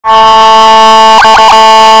What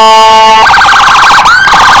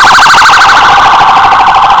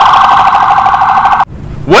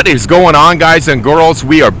is going on, guys and girls?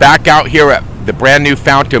 We are back out here at the brand new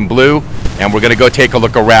Fontainebleau, and we're going to go take a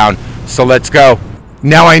look around. So let's go.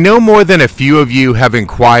 Now, I know more than a few of you have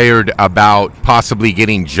inquired about possibly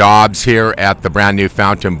getting jobs here at the brand new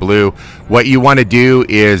Fontainebleau. What you want to do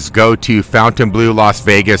is go to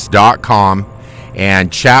FontainebleauLasVegas.com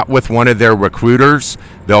and chat with one of their recruiters.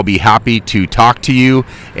 They'll be happy to talk to you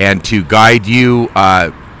and to guide you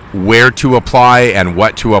where to apply and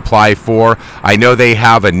what to apply for. I know they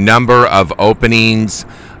have a number of openings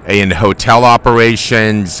in hotel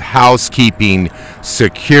operations, housekeeping,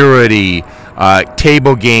 security,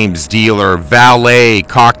 table games dealer, valet,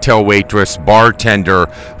 cocktail waitress, bartender,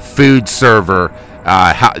 food server.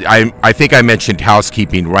 I think I mentioned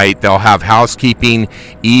housekeeping, right? They'll have housekeeping,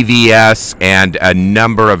 EVS, and a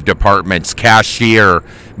number of departments, cashier,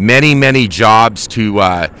 many jobs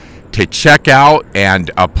to check out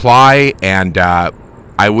and apply, and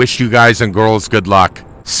I wish you guys and girls good luck.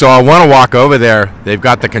 So I want to walk over there. They've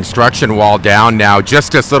got the construction wall down now,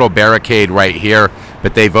 just this little barricade right here,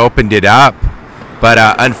 but they've opened it up. But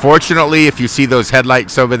unfortunately, if you see those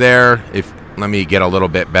headlights over there, let me get a little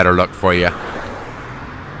bit better look for you.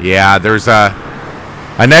 Yeah, there's a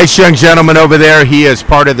nice young gentleman over there. He is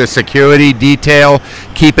part of the security detail,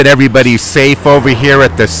 keeping everybody safe over here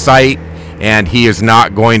at the site, and he is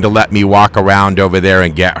not going to let me walk around over there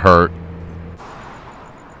and get hurt.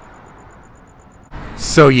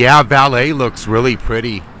 So yeah, valet looks really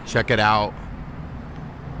pretty. Check it out.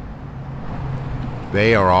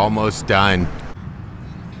 They are almost done.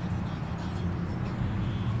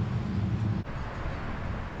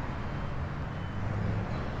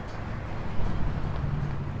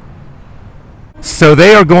 So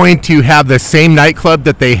they are going to have the same nightclub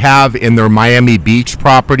that they have in their Miami Beach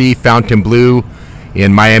property, Fontainebleau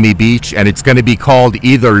in Miami Beach, and it's going to be called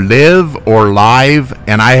either Live or Live,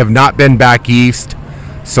 and I have not been back east,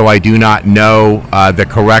 so I do not know the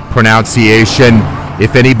correct pronunciation.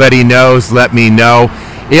 If anybody knows, let me know.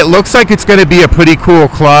 It looks like it's going to be a pretty cool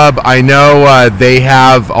club. I know they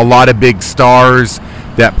have a lot of big stars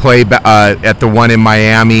that play at the one in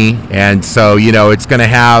Miami, and so, you know, it's going to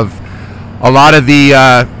have a lot of the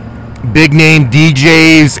big name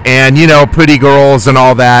DJs and, you know, pretty girls and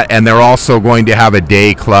all that, and they're also going to have a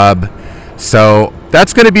day club. So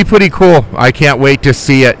that's going to be pretty cool. I can't wait to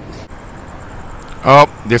see it. Oh,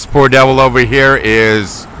 this poor devil over here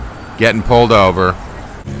is getting pulled over.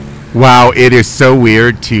 Wow, it is so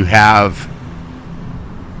weird to have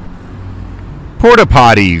porta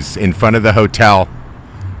potties in front of the hotel.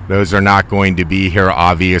 Those are not going to be here,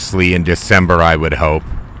 obviously, in December, I would hope.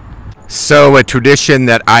 So a tradition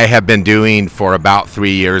that I have been doing for about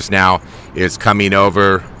 3 years now is coming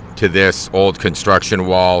over to this old construction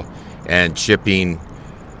wall and chipping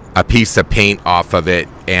a piece of paint off of it.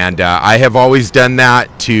 And I have always done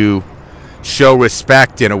that to show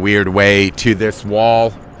respect in a weird way to this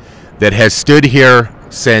wall that has stood here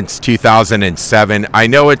since 2007. I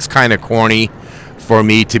know it's kind of corny for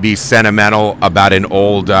me to be sentimental about an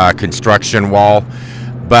old construction wall,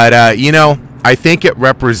 but you know, I think it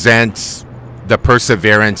represents the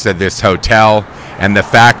perseverance of this hotel and the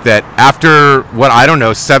fact that after, what, I don't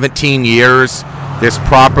know, 17 years, this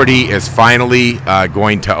property is finally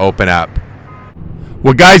going to open up.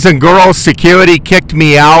 Well, guys and girls, security kicked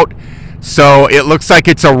me out, so it looks like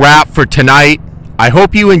it's a wrap for tonight. I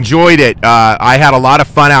hope you enjoyed it. I had a lot of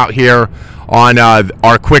fun out here on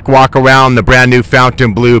our quick walk around the brand new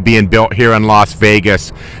Fontainebleau being built here in Las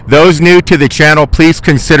Vegas. Those new to the channel, please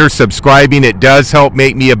consider subscribing. It does help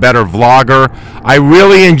make me a better vlogger. I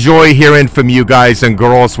really enjoy hearing from you guys and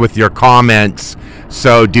girls with your comments,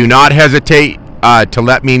 so do not hesitate to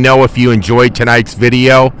let me know if you enjoyed tonight's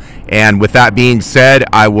video. And with that being said,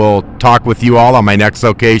 I will talk with you all on my next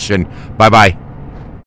location. Bye bye.